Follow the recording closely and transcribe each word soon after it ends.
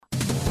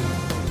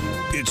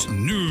It's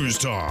news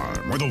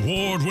time with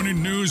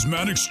award-winning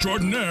newsman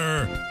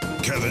extraordinaire,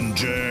 Kevin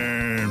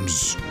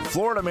James.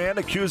 Florida man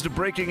accused of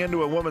breaking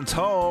into a woman's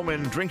home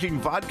and drinking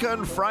vodka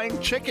and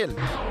frying chicken.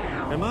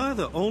 Am I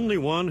the only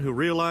one who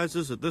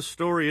realizes that this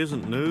story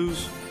isn't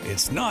news?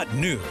 It's not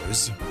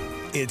news.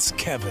 It's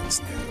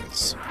Kevin's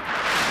news.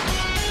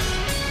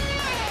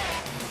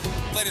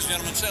 Ladies and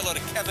gentlemen, say hello to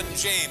Kevin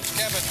James.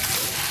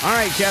 Kevin. All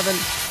right, Kevin.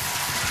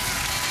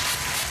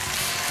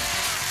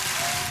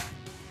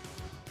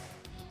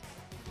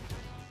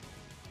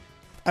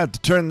 I have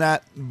to turn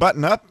that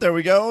button up. There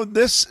we go.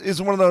 This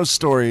is one of those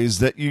stories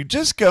that you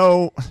just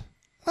go,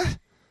 what?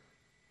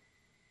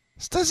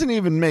 This doesn't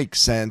even make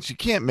sense. You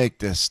can't make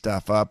this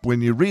stuff up.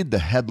 When you read the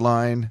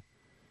headline,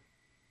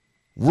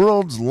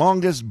 World's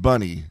Longest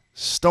Bunny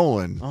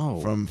Stolen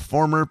from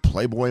Former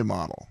Playboy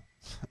Model.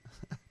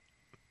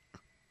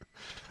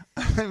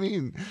 I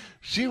mean,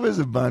 she was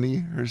a bunny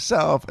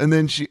herself, and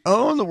then she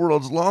owned the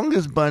world's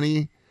longest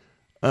bunny,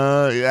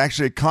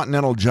 actually a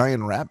continental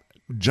giant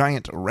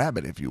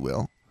rabbit, if you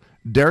will.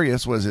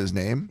 Darius was his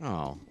name.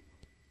 Oh.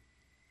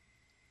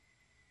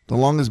 The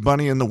longest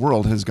bunny in the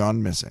world has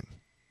gone missing.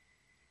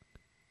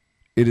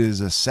 It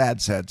is a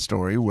sad, sad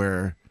story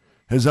where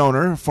his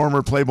owner,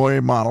 former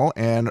Playboy model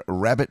and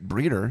rabbit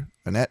breeder,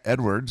 Annette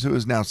Edwards, who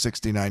is now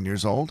 69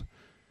 years old,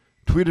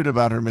 tweeted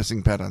about her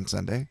missing pet on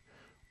Sunday,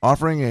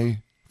 offering a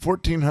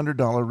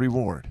 $1,400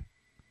 reward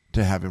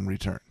to have him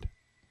returned.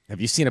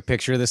 Have you seen a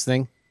picture of this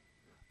thing?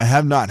 I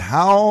have not.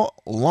 How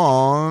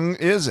long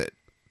is it?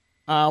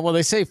 Well,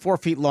 they say 4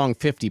 feet long,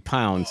 50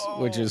 pounds,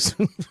 which is...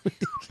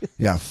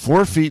 Yeah,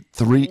 4 feet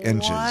 3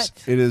 inches.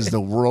 What? It is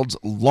the world's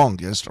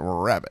longest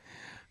rabbit.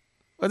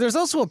 But there's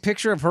also a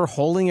picture of her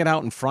holding it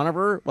out in front of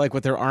her, like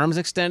with her arms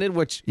extended,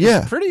 which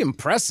is pretty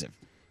impressive.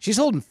 She's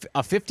holding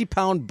a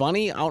 50-pound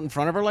bunny out in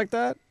front of her like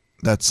that?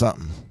 That's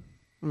something.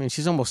 I mean,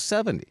 she's almost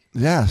 70.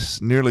 Yes,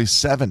 nearly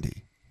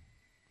 70.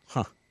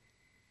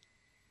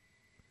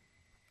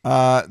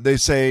 Huh. They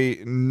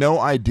say no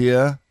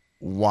idea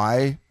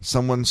why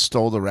someone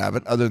stole the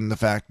rabbit, other than the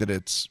fact that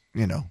it's,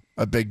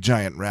 a big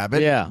giant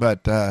rabbit. Yeah.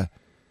 But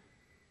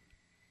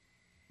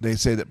they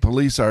say that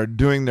police are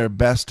doing their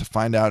best to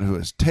find out who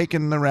has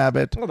taken the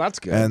rabbit. Oh, that's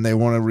good. And they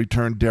want to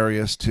return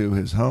Darius to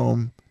his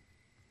home.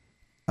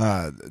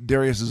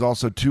 Darius is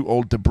also too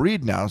old to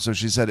breed now, so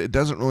she said it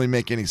doesn't really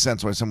make any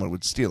sense why someone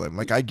would steal him.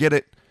 Like, I get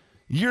it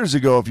years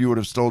ago if you would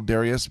have stole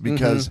Darius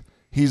because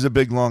he's a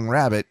big, long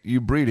rabbit. You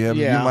breed him,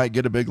 you might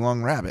get a big,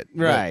 long rabbit.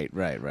 Right.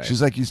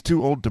 She's like, he's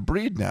too old to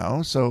breed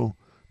now, so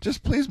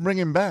just please bring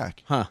him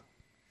back. Huh.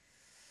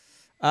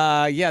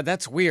 Yeah,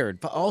 that's weird.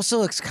 But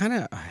also, it's kind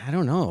of, I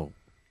don't know.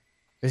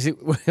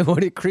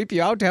 Would it creep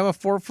you out to have a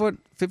 4 foot,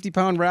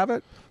 50-pound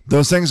rabbit?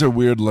 Those things are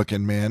weird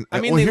looking, man. I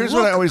mean, here's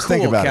what I always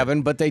think about Kevin,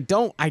 it. but I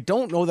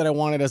don't know that I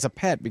want it as a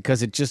pet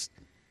because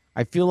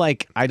I feel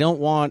like I don't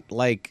want,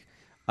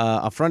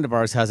 a friend of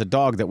ours has a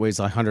dog that weighs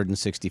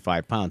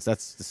 165 pounds.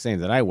 That's the same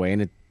that I weigh,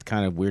 and it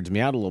kind of weirds me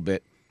out a little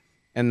bit.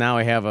 And now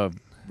I have a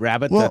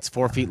rabbit that's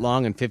 4 feet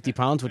long and 50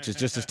 pounds, which is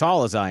just as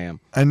tall as I am.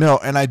 I know,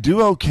 and I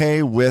do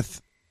okay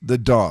with the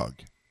dog.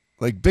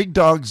 Like, big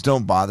dogs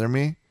don't bother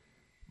me,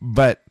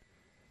 but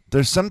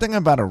there's something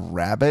about a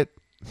rabbit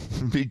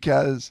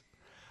because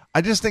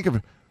I just think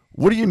of,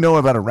 what do you know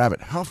about a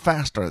rabbit? How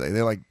fast are they?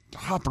 They like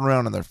hopping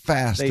around and they're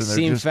fast. They and they're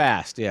seem just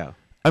fast, yeah.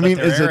 I mean,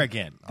 they're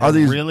arrogant. Are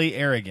They're these really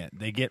arrogant?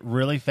 They get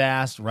really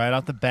fast right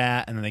off the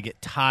bat, and then they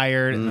get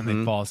tired, and then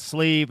they fall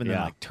asleep, and then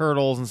like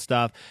turtles and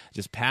stuff.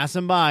 Just pass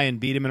them by and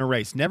beat them in a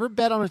race. Never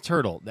bet on a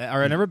turtle,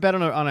 or never bet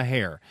on a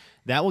hare.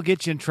 That will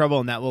get you in trouble,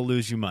 and that will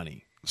lose you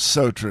money.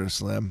 So true,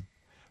 Slim.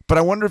 But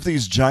I wonder if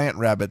these giant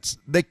rabbits,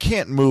 they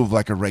can't move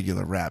like a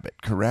regular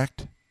rabbit,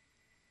 correct?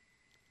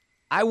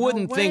 I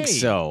wouldn't think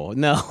so.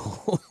 No.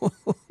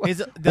 Does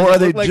it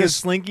look like a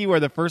slinky where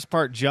the first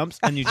part jumps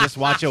and you just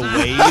watch a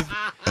wave?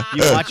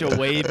 You watch a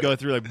wave go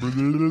through like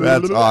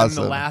that's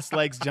awesome. And the last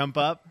legs jump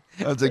up.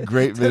 That's a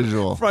great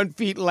visual. Front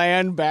feet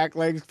land, back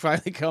legs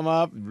finally come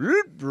up.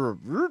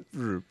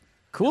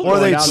 Cool. Or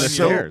they down the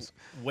stairs.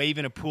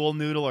 Waving a pool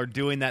noodle or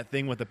doing that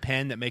thing with a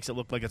pen that makes it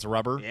look like it's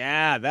rubber.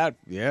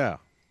 Yeah.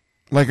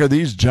 Like, are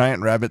these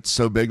giant rabbits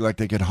so big like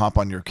they could hop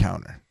on your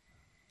counter?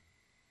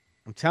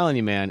 I'm telling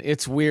you, man,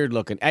 it's weird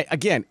looking.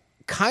 Again,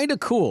 kind of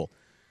cool,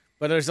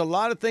 but there's a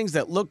lot of things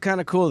that look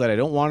kind of cool that I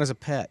don't want as a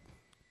pet.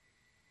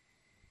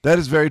 That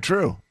is very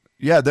true.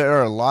 Yeah, there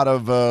are a lot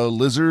of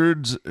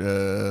lizards,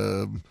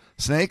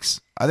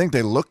 snakes. I think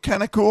they look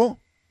kind of cool.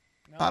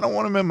 No. I don't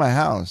want them in my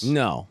house.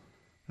 No,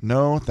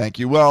 thank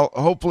you. Well,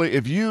 hopefully,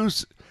 if you're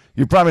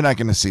probably not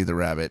going to see the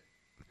rabbit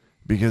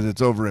because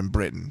it's over in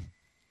Britain.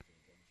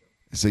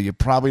 So you're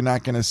probably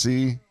not going to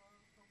see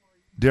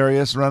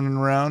Darius running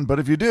around. But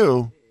if you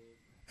do,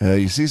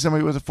 you see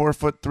somebody with a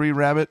 4'3"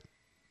 rabbit,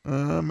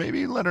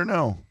 maybe let her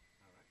know.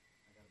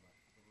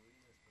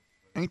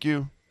 Thank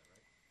you.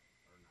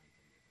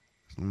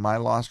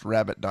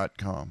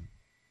 MyLostRabbit.com.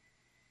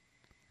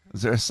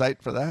 Is there a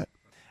site for that?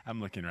 I'm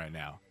looking right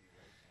now.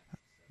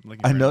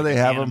 I know they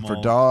have them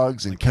for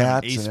dogs and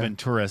cats. Ace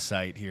Ventura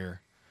site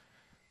here.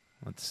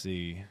 Let's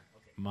see.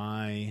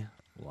 My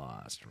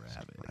Lost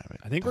Rabbit.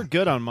 I think we're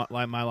good on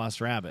my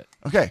Lost Rabbit.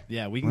 Okay.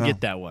 Yeah, we can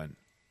get that one.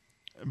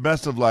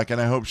 Best of luck,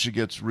 and I hope she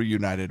gets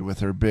reunited with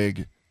her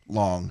big,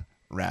 long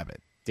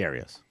rabbit.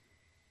 Darius.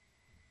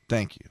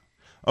 Thank you.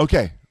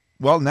 Okay.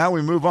 Well, now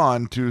we move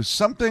on to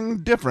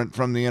something different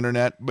from the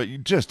internet,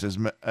 but just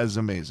as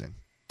amazing.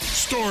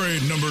 Story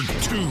number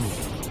 2.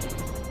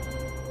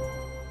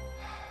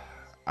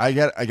 I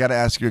got to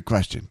ask you a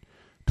question.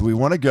 Do we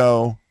want to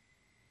go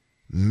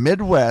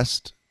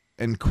Midwest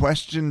and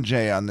question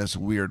Jay on this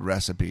weird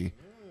recipe,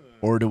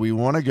 or do we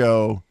want to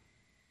go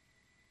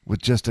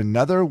with just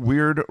another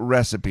weird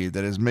recipe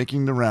that is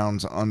making the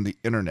rounds on the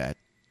internet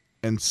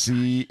and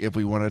see if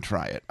we want to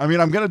try it? I mean,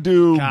 I'm going to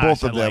do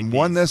both of them.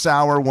 One this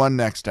hour, one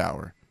next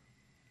hour.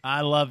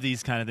 I love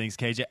these kind of things,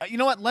 KJ. You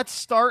know what? Let's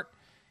start.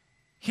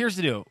 Here's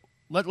the deal.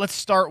 Let's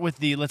start with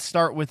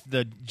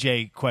the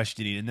Jay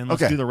questioning, and then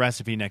let's do the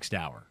recipe next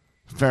hour.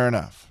 Fair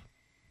enough.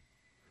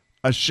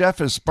 A chef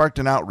has sparked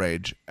an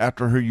outrage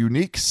after her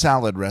unique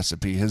salad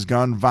recipe has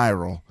gone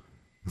viral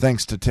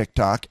thanks to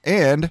TikTok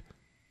and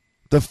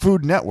the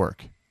Food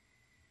Network.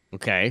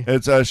 Okay.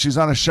 It's she's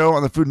on a show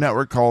on the Food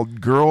Network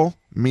called Girl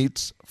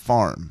Meets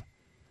Farm.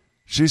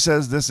 She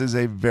says this is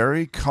a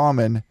very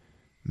common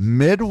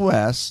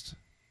Midwest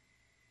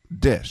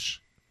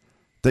dish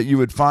that you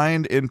would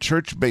find in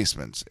church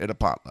basements at a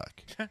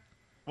potluck.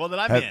 Well, then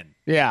I'm in.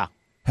 Yeah.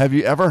 Have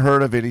you ever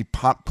heard of any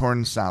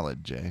popcorn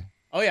salad, Jay?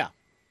 Oh, yeah.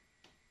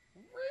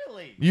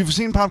 Really? You've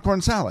seen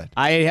popcorn salad?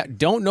 I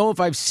don't know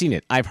if I've seen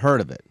it. I've heard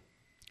of it.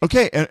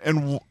 Okay,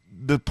 and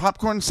the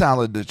popcorn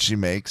salad that she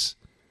makes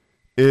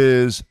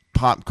is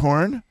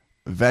popcorn,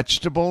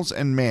 vegetables,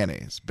 and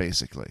mayonnaise,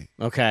 basically.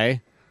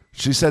 Okay.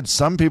 She said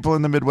some people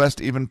in the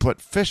Midwest even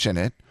put fish in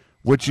it,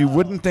 which you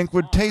wouldn't think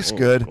would taste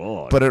good,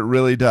 but it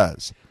really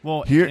does.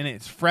 Well, and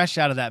it's fresh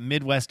out of that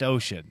Midwest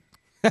Ocean.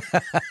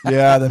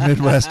 Yeah, the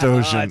Midwest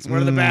Ocean. It's one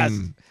of the best.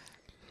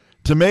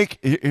 To make,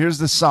 here's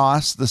the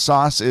sauce. The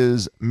sauce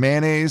is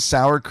mayonnaise,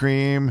 sour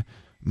cream,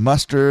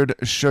 mustard,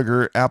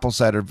 sugar, apple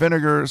cider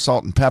vinegar,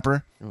 salt, and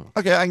pepper.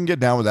 Okay, I can get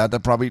down with that.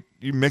 That probably,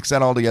 you mix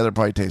that all together,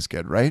 probably tastes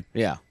good, right?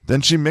 Yeah. Then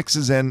she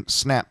mixes in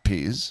snap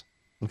peas.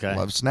 Okay.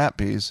 Love snap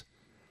peas.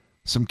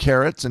 Some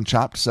carrots and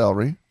chopped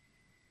celery.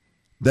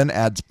 Then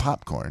adds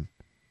popcorn,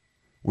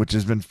 which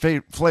has been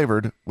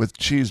flavored with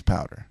cheese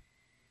powder.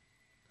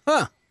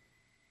 Huh.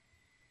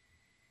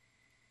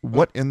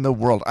 What in the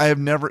world? I have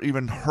never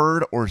even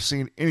heard or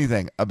seen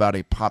anything about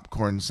a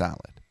popcorn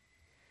salad.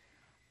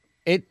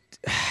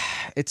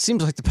 It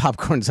seems like the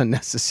popcorn's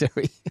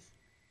unnecessary.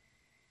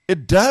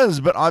 It does,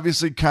 but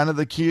obviously kind of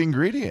the key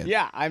ingredient.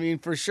 Yeah, I mean,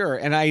 for sure.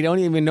 And I don't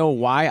even know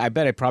why. I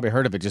bet I probably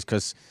heard of it just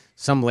because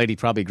some lady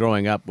probably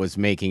growing up was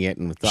making it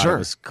and thought it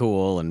was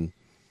cool.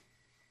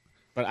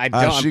 But I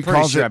don't, I'm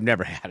pretty sure I've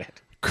never had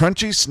it.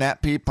 Crunchy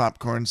snap pea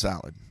popcorn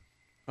salad.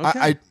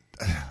 Okay.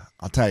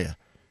 I'll tell you.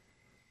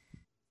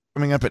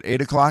 Coming up at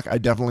 8 o'clock, I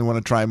definitely want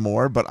to try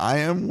more, but I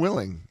am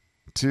willing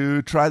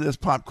to try this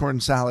popcorn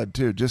salad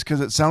too, just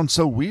because it sounds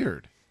so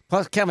weird.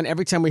 Plus, Kevin,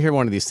 every time we hear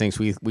one of these things,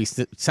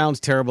 it sounds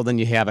terrible, then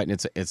you have it,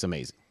 and it's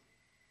amazing.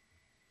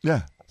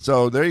 Yeah.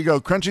 So there you go.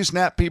 Crunchy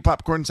snap pea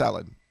popcorn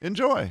salad.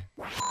 Enjoy.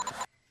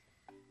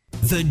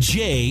 The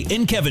Jay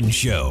and Kevin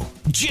Show.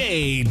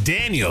 Jay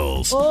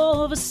Daniels.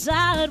 Over,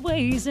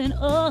 sideways, and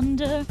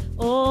under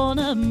on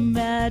a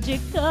magic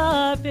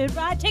carpet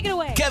ride. Take it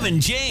away. Kevin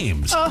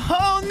James. A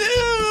whole new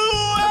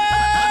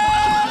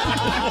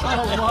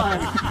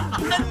world.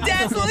 A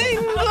dazzling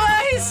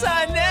place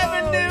I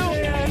never knew.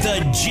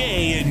 The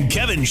Jay and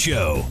Kevin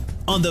Show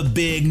on the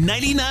Big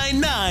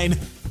 99.9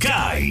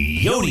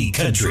 Coyote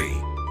Country.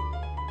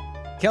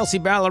 Kelsea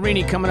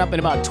Ballerini coming up in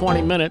about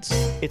 20 minutes.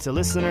 It's a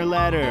listener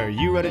letter.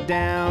 You wrote it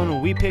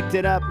down. We picked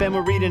it up and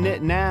we're reading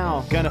it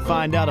now. Gonna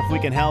find out if we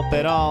can help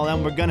at all.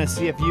 And we're gonna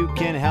see if you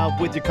can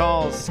help with your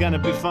calls. It's gonna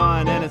be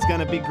fun and it's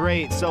gonna be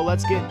great. So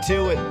let's get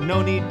to it.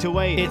 No need to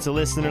wait. It's a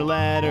listener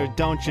letter,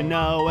 don't you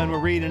know? And we're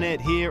reading it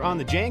here on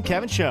the Jay and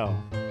Kevin Show.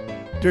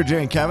 Dear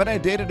Jay and Kevin, I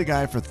dated a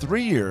guy for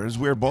 3 years.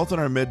 We were both in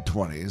our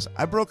mid-20s.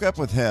 I broke up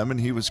with him and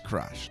he was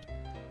crushed.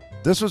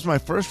 This was my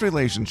first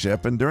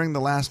relationship, and during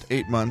the last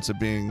 8 months of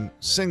being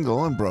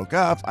single and broke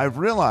up, I've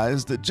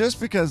realized that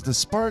just because the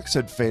sparks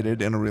had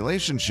faded in a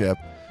relationship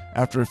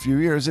after a few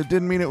years, it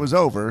didn't mean it was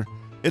over.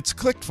 It's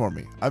clicked for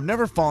me. I've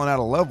never fallen out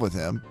of love with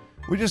him.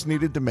 We just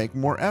needed to make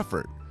more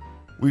effort.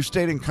 We've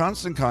stayed in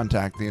constant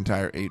contact the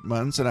entire 8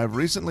 months, and I've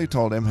recently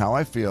told him how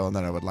I feel and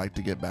that I would like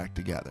to get back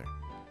together.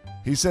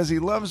 He says he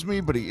loves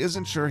me, but he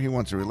isn't sure he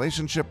wants a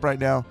relationship right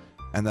now,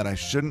 and that I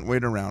shouldn't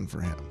wait around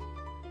for him.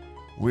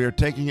 We are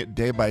taking it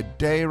day by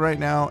day right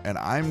now, and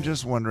I'm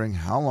just wondering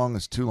how long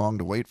is too long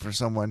to wait for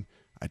someone.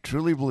 I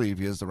truly believe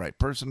he is the right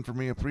person for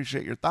me.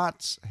 Appreciate your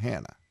thoughts,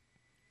 Hannah.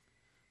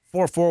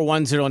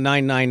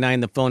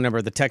 4410999, the phone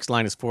number. The text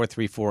line is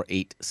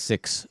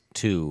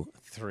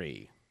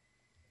 434-8623.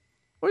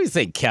 What do you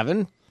think,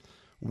 Kevin?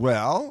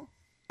 Well,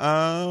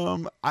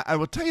 I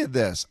will tell you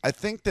this. I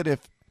think that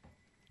if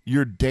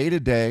your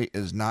day-to-day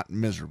is not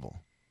miserable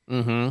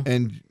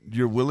and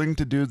you're willing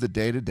to do the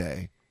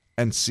day-to-day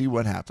and see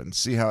what happens,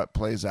 see how it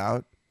plays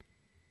out,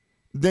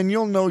 then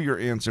you'll know your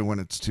answer when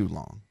it's too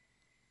long.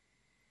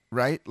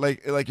 Right?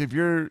 Like if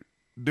you're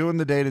doing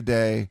the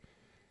day-to-day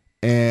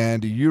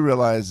and you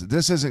realize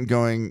this isn't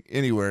going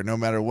anywhere, no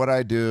matter what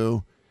I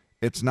do,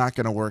 it's not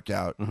going to work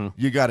out. Mm-hmm.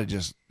 You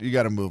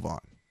got to move on.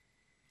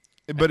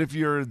 But if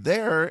you're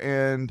there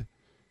and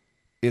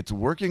it's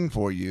working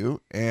for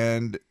you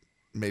and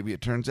maybe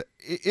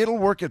it'll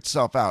work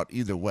itself out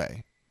either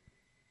way.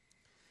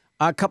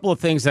 A couple of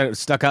things that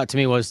stuck out to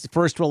me was the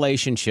first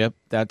relationship.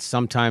 That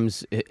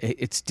sometimes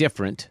it's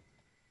different.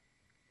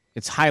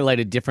 It's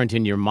highlighted different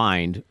in your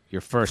mind, your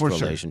first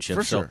relationship.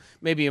 For so sure.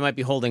 maybe you might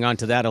be holding on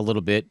to that a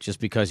little bit just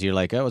because you're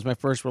like, oh, it was my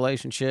first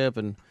relationship.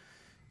 And,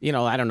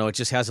 I don't know. It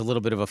just has a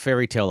little bit of a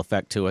fairy tale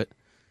effect to it.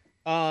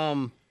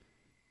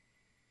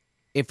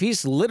 If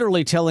he's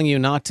literally telling you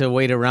not to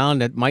wait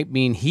around, it might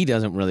mean he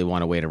doesn't really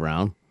want to wait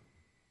around.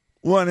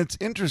 Well, and it's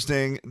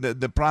interesting that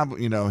the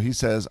problem, he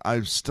says,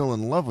 I'm still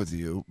in love with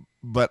you,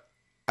 but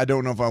I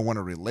don't know if I want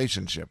a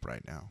relationship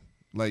right now.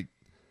 Like,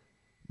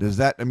 does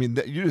that,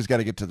 you just got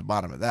to get to the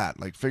bottom of that.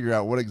 Like, figure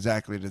out what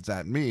exactly does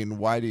that mean?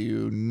 Why do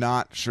you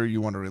not sure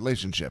you want a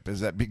relationship?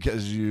 Is that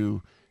because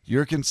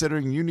you're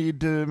considering you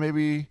need to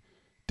maybe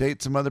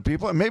date some other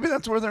people? And maybe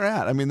that's where they're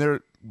at.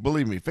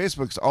 Believe me,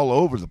 Facebook's all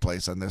over the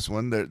place on this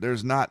one.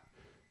 There's not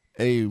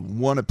a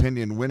one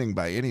opinion winning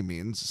by any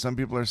means. Some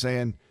people are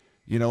saying,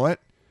 you know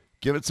what?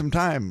 Give it some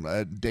time.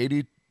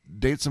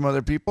 Date some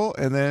other people,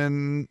 and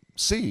then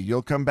see.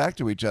 You'll come back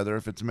to each other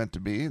if it's meant to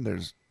be. And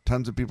there's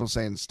tons of people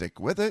saying stick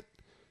with it.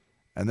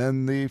 And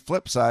then the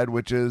flip side,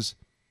 which is,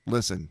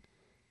 listen,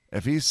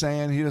 if he's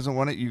saying he doesn't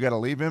want it, you got to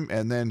leave him,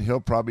 and then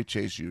he'll probably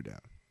chase you down.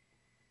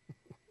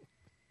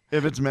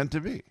 If it's meant to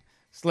be.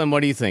 Slim,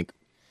 what do you think?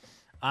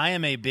 I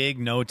am a big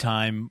no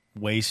time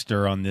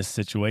waster on this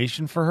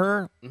situation for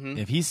her. Mm-hmm.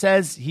 If he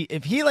says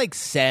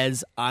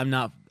I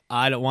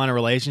don't want a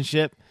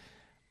relationship,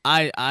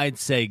 I'd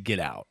say get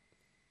out.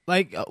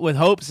 Like with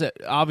hopes that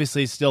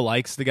obviously still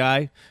likes the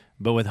guy,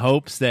 but with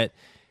hopes that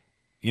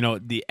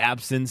the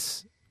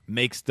absence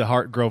makes the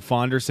heart grow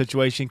fonder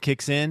situation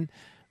kicks in,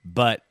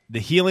 but the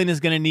healing is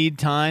going to need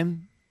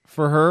time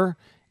for her,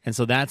 and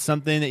so that's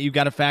something that you've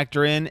got to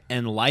factor in,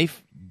 and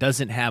life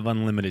doesn't have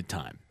unlimited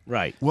time.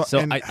 Right. Well,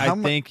 so I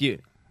think you.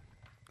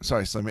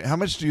 Sorry, Slimmy. How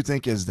much do you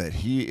think is that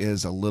he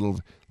is a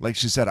little, like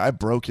she said,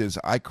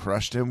 I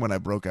crushed him when I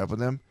broke up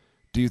with him.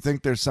 Do you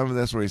think there's some of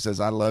this where he says,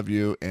 I love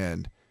you,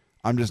 and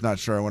I'm just not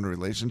sure I want a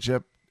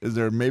relationship? Is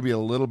there maybe a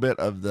little bit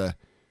of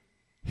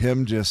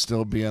him just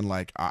still being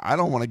like, I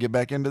don't want to get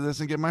back into this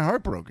and get my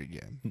heart broke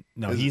again?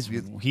 No,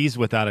 he's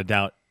without a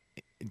doubt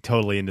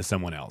totally into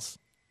someone else.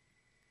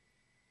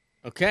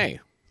 Okay.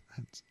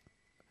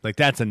 Like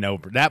that's a no.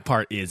 That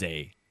part is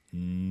a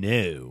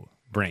no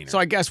brainer. So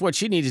I guess what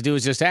she needs to do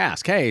is just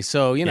ask, hey,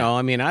 so, I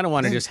don't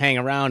want to just hang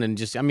around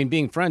and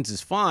being friends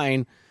is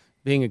fine,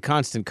 being in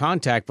constant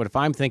contact, but if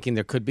I'm thinking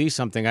there could be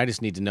something, I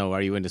just need to know,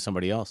 are you into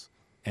somebody else?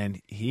 And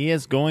he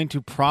is going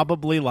to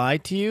probably lie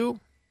to you,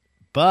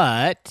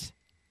 but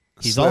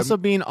he's also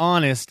being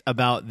honest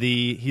about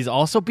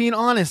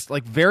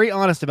very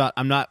honest about,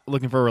 I'm not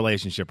looking for a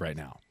relationship right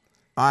now.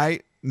 I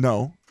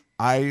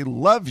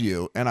love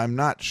you, and I'm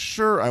not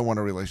sure I want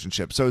a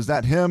relationship. So is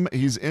that him?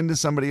 He's into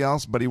somebody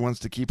else, but he wants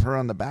to keep her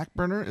on the back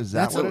burner? Is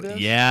that what it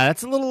is? Yeah,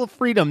 that's a little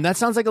freedom. That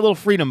sounds like a little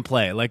freedom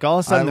play. Like all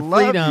of a sudden the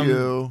love freedom.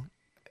 You.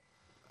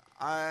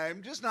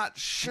 I'm just not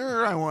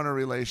sure I want a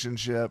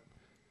relationship.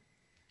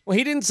 Well,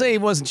 he didn't say he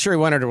wasn't sure he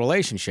wanted a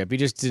relationship. He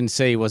just didn't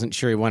say he wasn't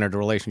sure he wanted a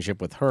relationship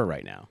with her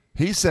right now.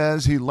 He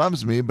says he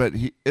loves me, but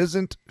he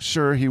isn't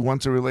sure he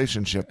wants a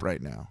relationship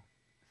right now.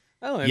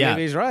 Oh,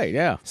 maybe he's right,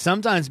 yeah.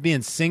 Sometimes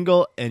being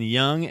single and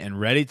young and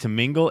ready to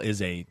mingle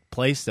is a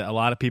place that a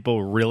lot of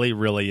people really,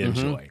 really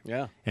enjoy.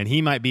 Yeah. And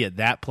he might be at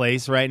that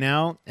place right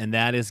now, and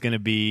that is going to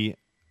be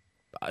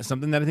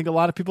something that I think a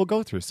lot of people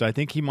go through. So I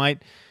think he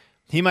might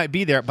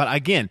be there. But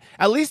again,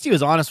 at least he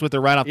was honest with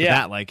her right off the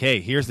bat. Like, hey,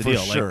 here's the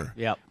deal. Sure. Like,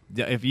 yep.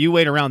 If you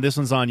wait around, this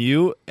one's on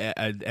you,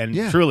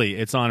 and truly,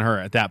 it's on her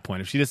at that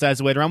point. If she decides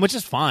to wait around, which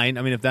is fine.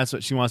 If that's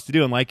what she wants to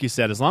do, and like you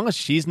said, as long as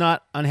she's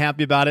not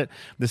unhappy about it,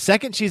 the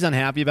second she's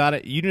unhappy about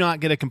it, you do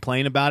not get to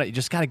complain about it. You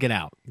just got to get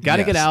out. Got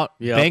to get out.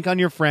 Yep. Bank on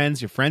your friends.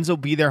 Your friends will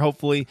be there,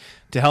 hopefully,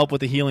 to help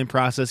with the healing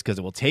process because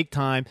it will take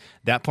time.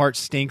 That part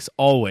stinks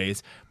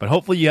always, but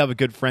hopefully you have a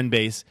good friend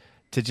base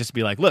to just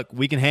be like, look,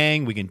 we can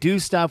hang, we can do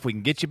stuff, we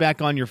can get you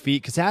back on your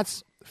feet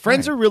because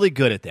friends are really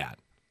good at that.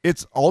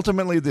 It's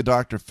ultimately the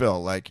Dr.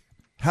 Phil. Like,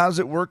 how's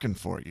it working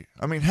for you?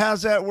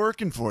 How's that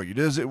working for you?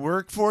 Does it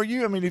work for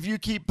you? If you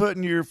keep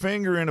putting your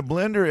finger in a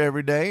blender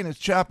every day and it's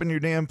chopping your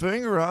damn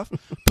finger off,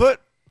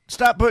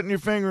 stop putting your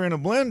finger in a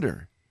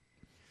blender.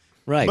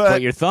 Right,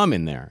 put your thumb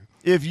in there.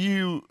 If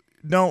you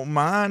don't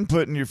mind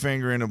putting your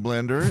finger in a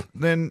blender,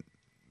 then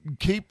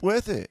keep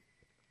with it.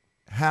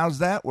 How's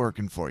that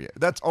working for you?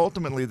 That's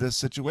ultimately this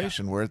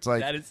situation where it's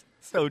like... That is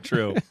so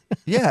true.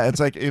 Yeah, it's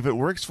like if it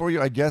works for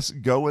you, I guess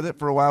go with it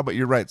for a while. But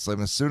you're right,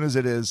 Slim. As soon as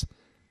it is,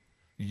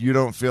 you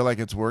don't feel like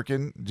it's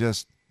working,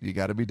 just You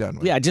got to be done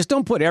with Yeah, it. just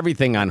don't put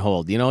everything on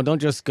hold. Don't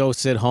just go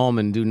sit home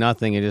and do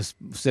nothing and just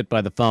sit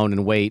by the phone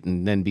and wait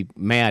and then be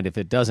mad if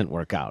it doesn't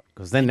work out.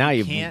 Because then now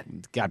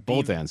you've got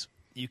both ends.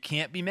 You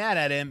can't be mad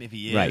at him if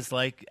he is Right.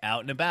 like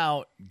out and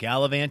about,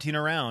 gallivanting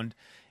around.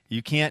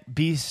 You can't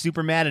be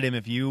super mad at him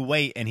if you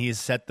wait and he's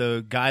set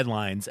the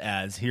guidelines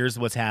as here's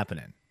what's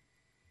happening.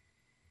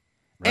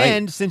 Right.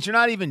 And since you're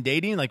not even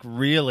dating, like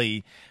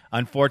really,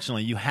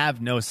 unfortunately, you have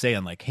no say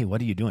on like, hey,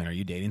 what are you doing? Are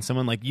you dating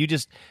someone? Like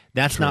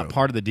that's not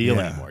part of the deal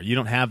anymore. You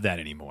don't have that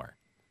anymore.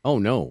 Oh,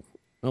 no.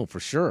 No, for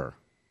sure.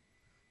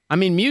 I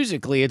mean,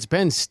 musically, it's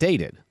been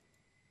stated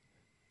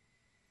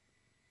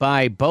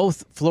by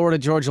both Florida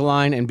Georgia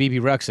Line and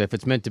BB Rexa. If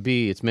it's meant to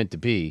be, it's meant to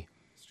be.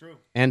 It's true.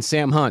 And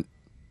Sam Hunt.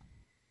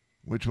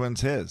 Which one's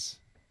his?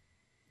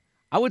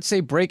 I would say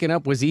breaking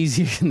up was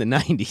easier in the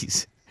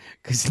 90s.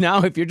 Because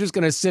now if you're just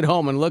going to sit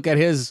home and look at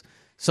his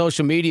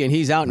social media and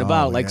he's out and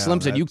about, like Slim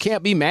said, you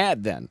can't be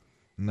mad then.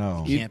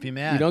 No. You can't be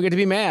mad. You don't get to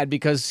be mad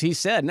because he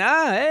said,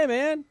 hey,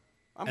 man,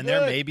 I'm And good.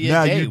 there may be a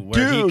Now, day you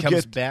where he do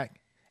comes get- back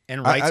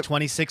and writes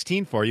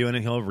 2016 for you, and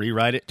then he'll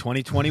rewrite it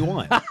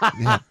 2021.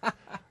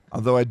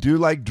 Although I do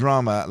like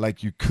drama,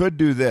 like you could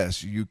do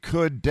this. You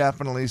could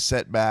definitely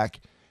sit back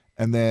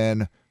and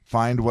then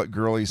find what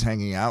girl he's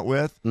hanging out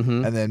with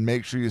and then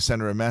make sure you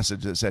send her a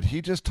message that said,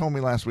 he just told me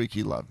last week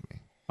he loved me.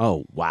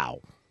 Oh,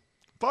 wow.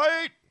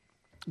 Fight!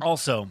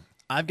 Also,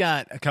 I've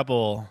got a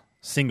couple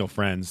single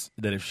friends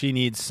that if she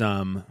needs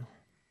some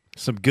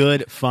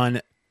good,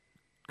 fun,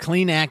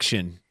 clean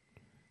action,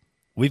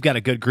 we've got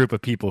a good group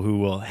of people who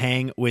will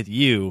hang with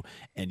you,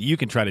 and you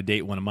can try to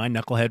date one of my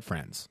knucklehead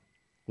friends.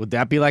 Would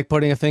that be like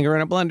putting a finger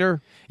in a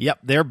blender? Yep,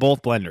 they're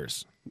both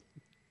blenders.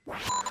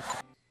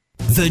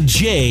 The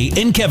Jay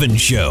and Kevin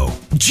Show.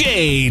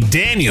 Jay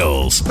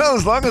Daniels. Well,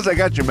 as long as I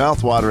got your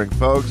mouth watering,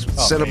 folks, with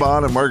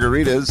Cinnabon and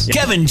margaritas.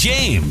 Kevin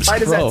James. Why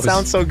does Gross. that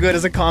sound so good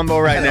as a combo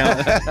right now?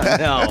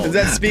 No. Does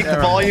that speak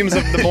volumes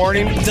of the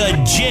morning? The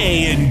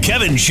Jay and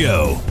Kevin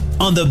Show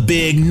on the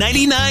Big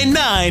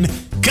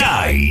 99.9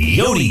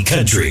 Coyote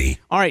Country.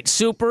 All right,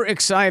 super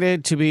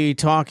excited to be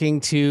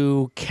talking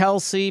to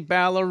Kelsea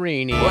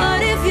Ballerini.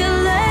 What if you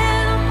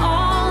let 'em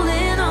all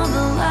in on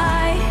the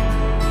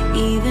lie?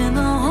 Even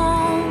the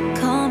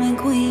homecoming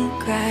queen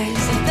cries.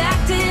 In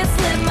fact, it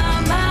slipped my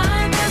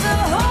mind. There's a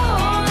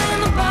hole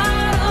in the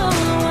bottle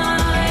of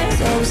wine.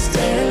 So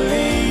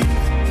sterling,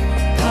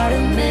 part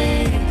of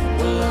me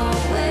will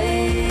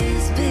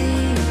always be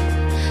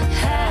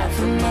half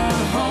of my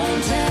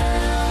hometown.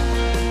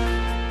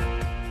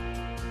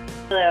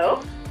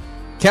 Hello.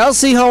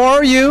 Kelsea, how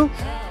are you?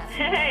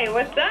 Hey,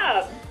 what's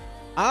up?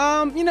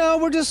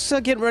 We're just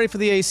getting ready for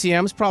the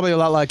ACMs, probably a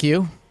lot like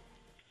you.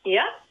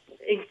 Yeah,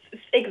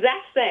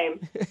 exact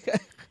same.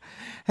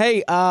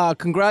 Hey,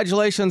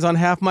 congratulations on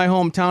Half My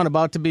Hometown,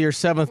 about to be your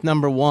 7th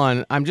number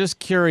one. I'm just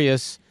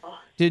curious,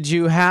 did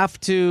you have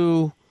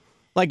to,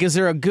 is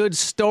there a good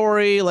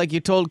story? Like you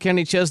told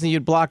Kenny Chesney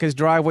you'd block his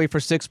driveway for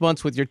 6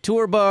 months with your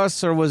tour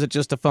bus, or was it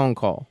just a phone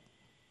call?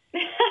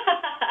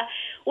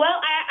 Well,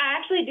 I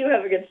actually do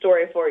have a good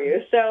story for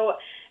you. So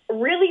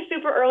really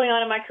super early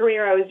on in my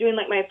career, I was doing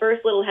my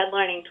first little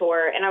headlining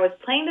tour, and I was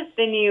playing this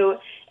venue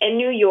in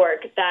New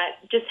York that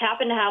just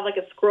happened to have a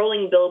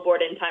scrolling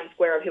billboard in Times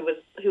Square of who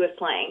was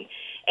playing.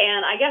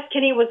 And I guess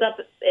Kenny was up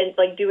and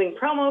doing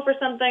promo for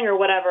something or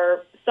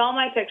whatever, saw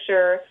my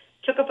picture,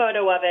 took a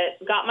photo of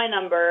it, got my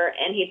number,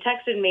 and he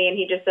texted me and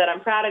he just said,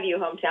 "I'm proud of you,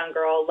 hometown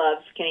girl,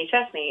 loves Kenny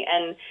Chesney."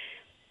 And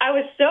I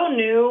was so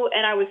new,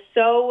 and I was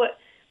so,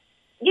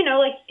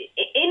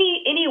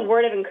 any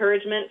word of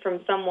encouragement from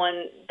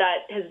someone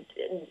that has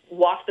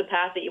walked the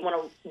path that you want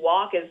to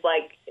walk is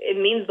it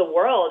means the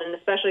world, and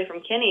especially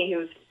from Kenny,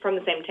 who's from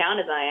the same town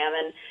as I am.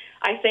 And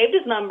I saved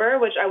his number,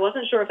 which I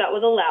wasn't sure if that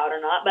was allowed or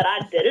not, but I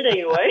did it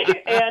anyway.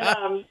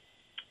 And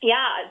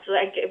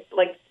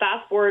it's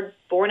fast forward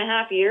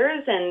 4.5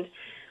 years, and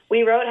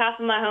we wrote Half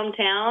of My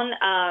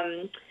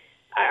Hometown.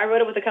 I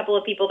wrote it with a couple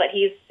of people that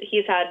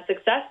he's had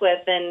success with,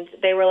 and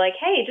they were like,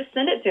 "Hey, just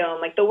send it to him.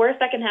 The worst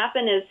that can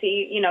happen is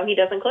he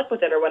doesn't click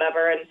with it or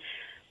whatever." And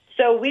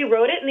so we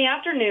wrote it in the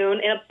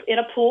afternoon in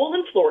a pool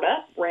in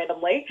Florida,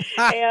 randomly,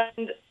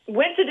 and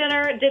went to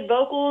dinner, did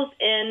vocals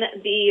in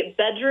the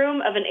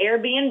bedroom of an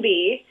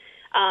Airbnb.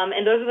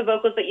 And those are the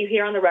vocals that you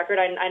hear on the record.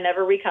 I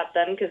never recut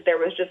them because there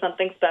was just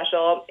something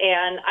special.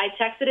 And I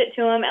texted it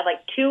to him at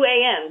 2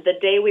 a.m. the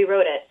day we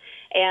wrote it.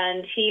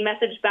 And he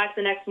messaged back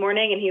the next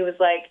morning, and he was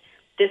like,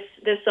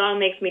 This song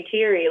makes me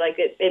teary.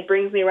 It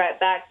brings me right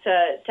back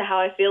to how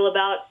I feel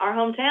about our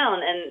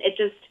hometown. And it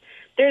just,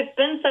 there's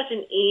been such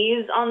an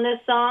ease on this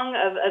song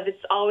of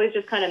it's always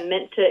just kind of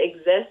meant to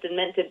exist and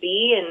meant to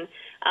be. And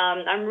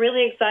I'm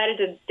really excited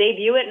to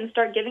debut it and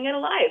start giving it a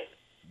life.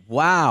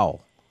 Wow.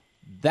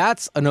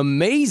 That's an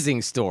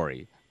amazing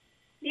story.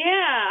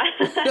 Yeah,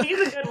 he's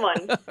a good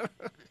one.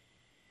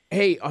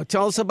 Hey,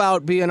 tell us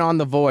about being on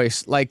The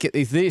Voice.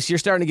 You're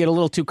starting to get a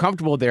little too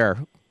comfortable there.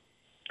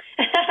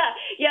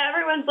 Yeah,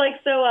 everyone's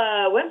like, so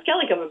when's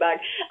Kelly coming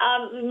back?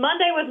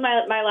 Monday was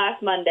my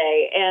last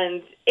Monday,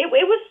 and it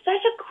was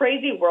such a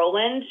crazy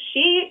whirlwind.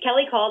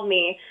 Kelly called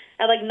me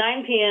at like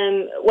 9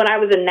 p.m. when I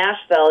was in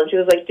Nashville, and she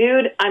was like,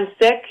 "Dude, I'm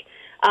sick.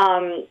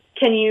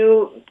 Can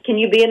you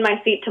be in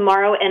my seat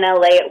tomorrow in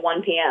LA at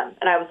 1 p.m.?"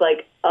 And I was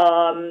like,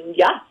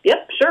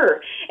 yep,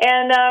 sure.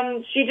 And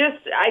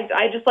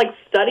I just like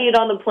studied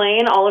on the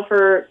plane all of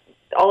her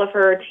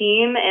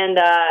team, and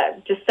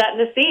just sat in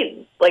the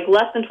seat like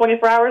less than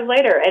 24 hours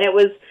later, and it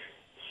was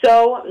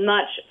so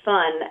much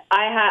fun.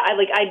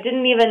 I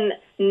didn't even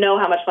know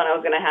how much fun I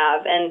was going to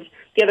have, and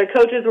the other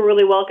coaches were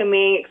really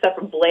welcoming, except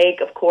for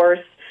Blake, of course.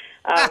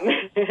 We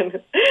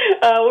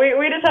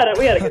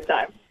had a good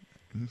time.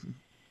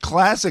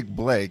 Classic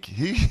Blake.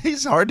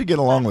 He's hard to get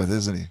along with,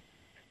 isn't he?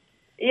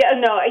 Yeah,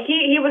 no,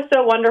 he was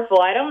so wonderful.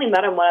 I'd only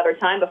met him one other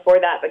time before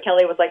that, but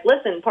Kelly was like,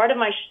 "Listen, part of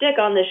my shtick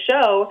on this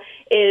show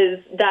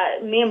is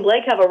that me and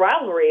Blake have a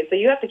rivalry, so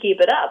you have to keep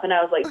it up." And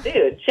I was like,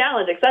 "Dude,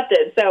 challenge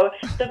accepted." So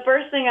the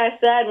first thing I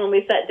said when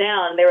we sat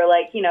down, they were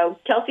like,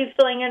 "Kelsey's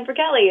filling in for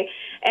Kelly."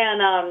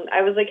 And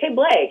I was like, "Hey,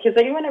 Blake, has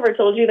anyone ever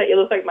told you that you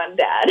look like my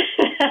dad?"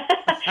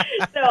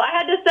 So I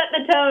had to set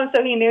the tone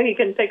so he knew he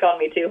couldn't pick on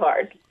me too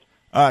hard.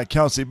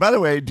 Kelsey, by the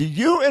way, do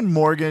you and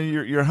Morgan,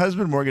 your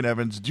husband Morgan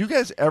Evans, do you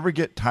guys ever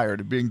get tired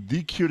of being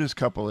the cutest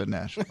couple in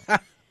Nashville? Oh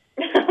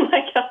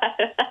my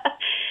God,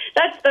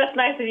 that's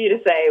nice of you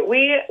to say.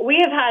 We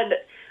have had,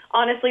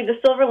 honestly, the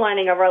silver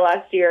lining of our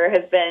last year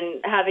has been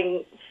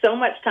having so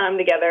much time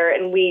together,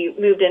 and we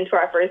moved into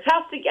our first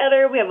house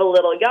together. We have a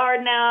little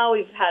yard now.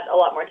 We've had a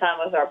lot more time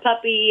with our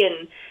puppy,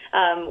 and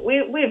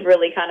we've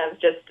really kind of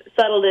just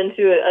settled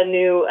into a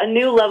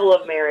new level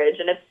of marriage,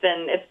 and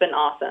it's been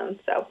awesome.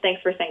 So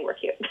thanks for saying we're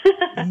cute.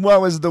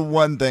 What was the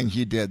one thing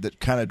he did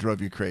that kind of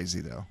drove you crazy,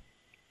 though?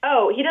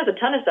 Oh, he does a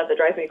ton of stuff that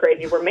drives me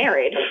crazy. We're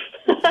married.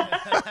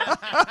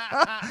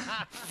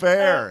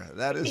 Fair.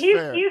 That is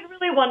fair. He's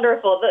really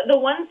wonderful. The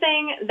one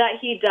thing that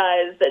he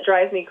does that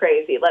drives me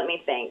crazy, let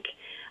me think.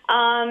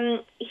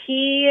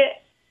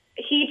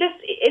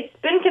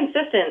 It's been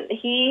consistent.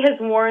 He has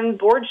worn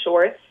board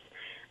shorts,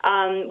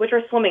 which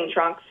are swimming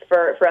trunks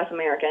for us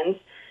Americans.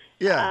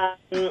 Yeah.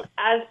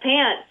 As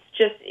pants.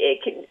 Just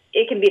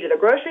it can be to the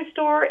grocery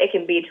store. It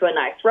can be to a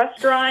nice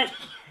restaurant.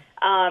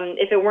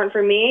 If it weren't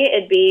for me,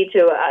 it'd be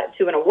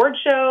to an award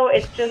show.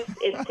 It's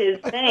his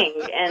thing,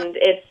 and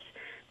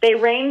they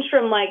range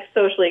from like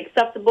socially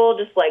acceptable,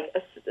 just like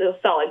a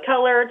solid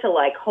color, to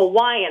like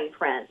Hawaiian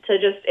print, to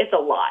just it's a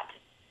lot.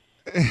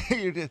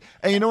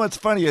 And you know what's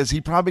funny is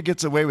he probably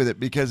gets away with it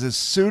because as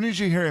soon as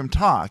you hear him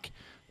talk,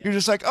 you're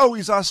just like, oh,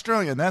 he's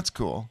Australian. That's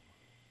cool.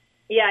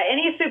 Yeah, and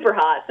he's super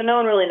hot, so no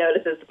one really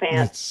notices the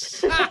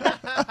pants.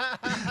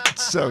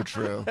 It's so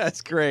true.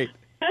 That's great.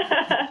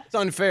 It's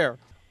unfair.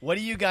 What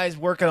are you guys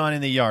working on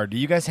in the yard? Do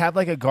you guys have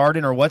like a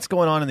garden, or what's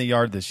going on in the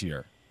yard this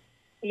year?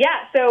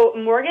 Yeah, so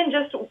Morgan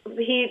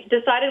he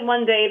decided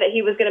one day that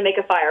he was going to make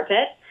a fire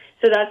pit.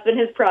 So that's been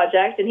his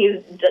project, and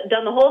he's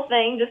done the whole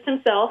thing just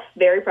himself.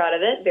 Very proud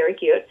of it. Very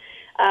cute.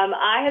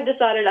 I have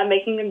decided I'm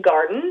making a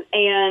garden,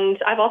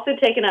 and I've also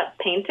taken up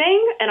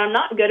painting, and I'm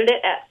not good at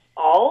it at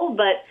all,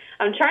 but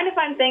I'm trying to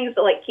find things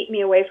that like keep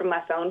me away from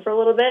my phone for a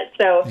little bit.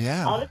 So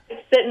yeah. I'll just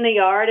like, sit in the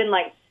yard and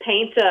like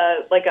paint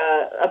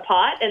a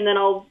pot, and then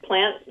I'll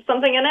plant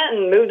something in it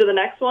and move to the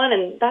next one,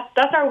 and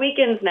that's our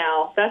weekends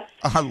now.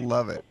 I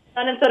love it.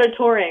 And instead of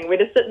touring, we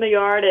just sit in the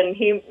yard, and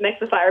he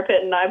makes a fire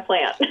pit, and I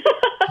plant.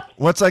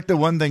 What's like the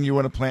one thing you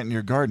want to plant in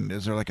your garden?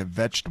 Is there like a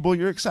vegetable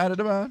you're excited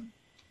about?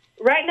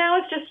 Right now,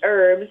 it's just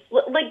herbs.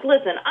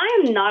 Listen, I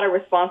am not a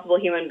responsible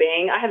human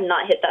being. I have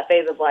not hit that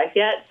phase of life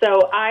yet,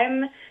 so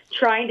I'm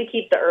trying to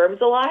keep the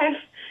herbs alive,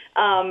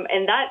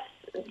 and that's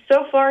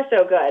so far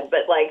so good.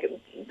 But like,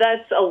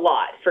 that's a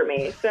lot for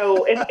me.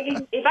 So if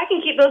I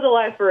can keep those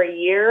alive for a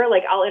year,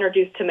 like I'll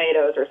introduce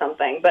tomatoes or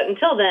something. But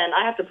until then,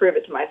 I have to prove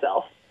it to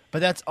myself. But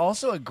that's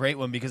also a great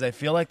one because I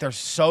feel like they're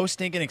so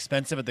stinking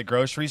expensive at the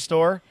grocery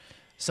store.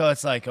 So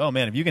it's like, oh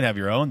man, if you can have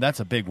your own, that's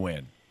a big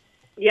win.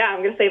 Yeah,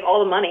 I'm going to save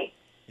all the money.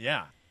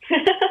 Yeah.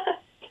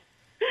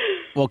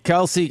 Well,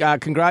 Kelsey,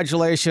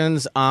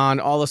 congratulations on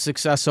all the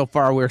success so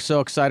far. We're so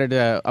excited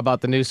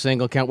about the new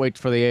single. Can't wait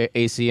for the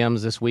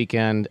ACMs this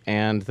weekend.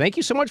 And thank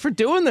you so much for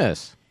doing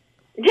this.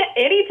 Yeah,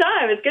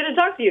 anytime. It's good to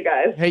talk to you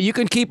guys. Hey, you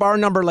can keep our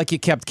number like you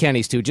kept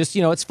Kenny's too. Just,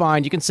 it's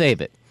fine. You can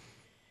save it.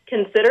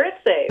 Consider it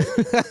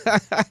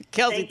saved.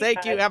 Kelsey,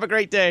 thank you. Have a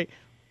great day.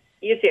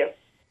 You too.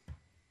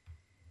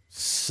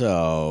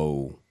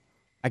 So,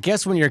 I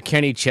guess when you're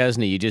Kenny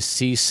Chesney, you just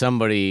see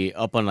somebody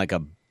up on like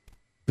a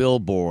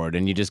billboard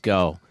and you just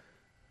go,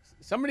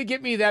 somebody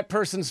get me that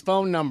person's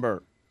phone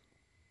number.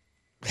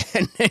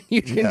 And then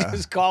you can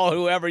just call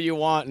whoever you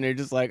want, and you're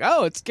just like,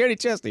 oh, it's Kenny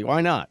Chesney.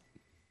 Why not?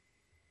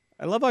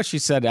 I love how she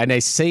said, and I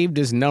saved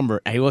his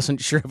number. I wasn't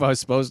sure if I was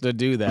supposed to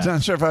do that. I'm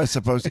not sure if I was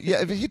supposed to.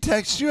 Yeah, if he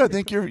texts you, I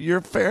think you're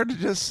fair to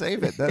just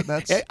save it.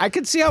 That's. I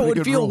could see how it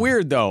would feel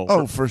weird, though.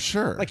 Oh, for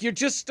sure. Like you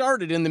just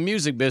started in the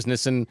music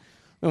business, and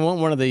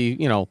one of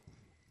the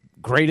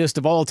greatest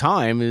of all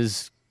time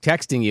is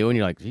texting you, and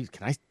you're like,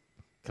 can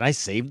I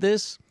save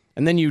this?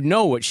 And then you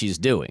know what she's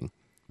doing.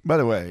 By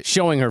the way,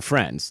 showing her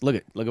friends. Look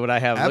at what I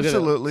have.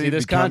 Absolutely. See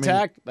this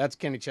contact? That's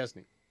Kenny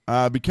Chesney.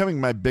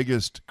 Becoming my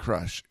biggest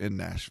crush in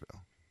Nashville.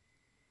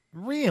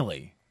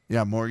 Really?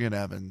 Yeah, Morgan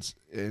Evans.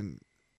 And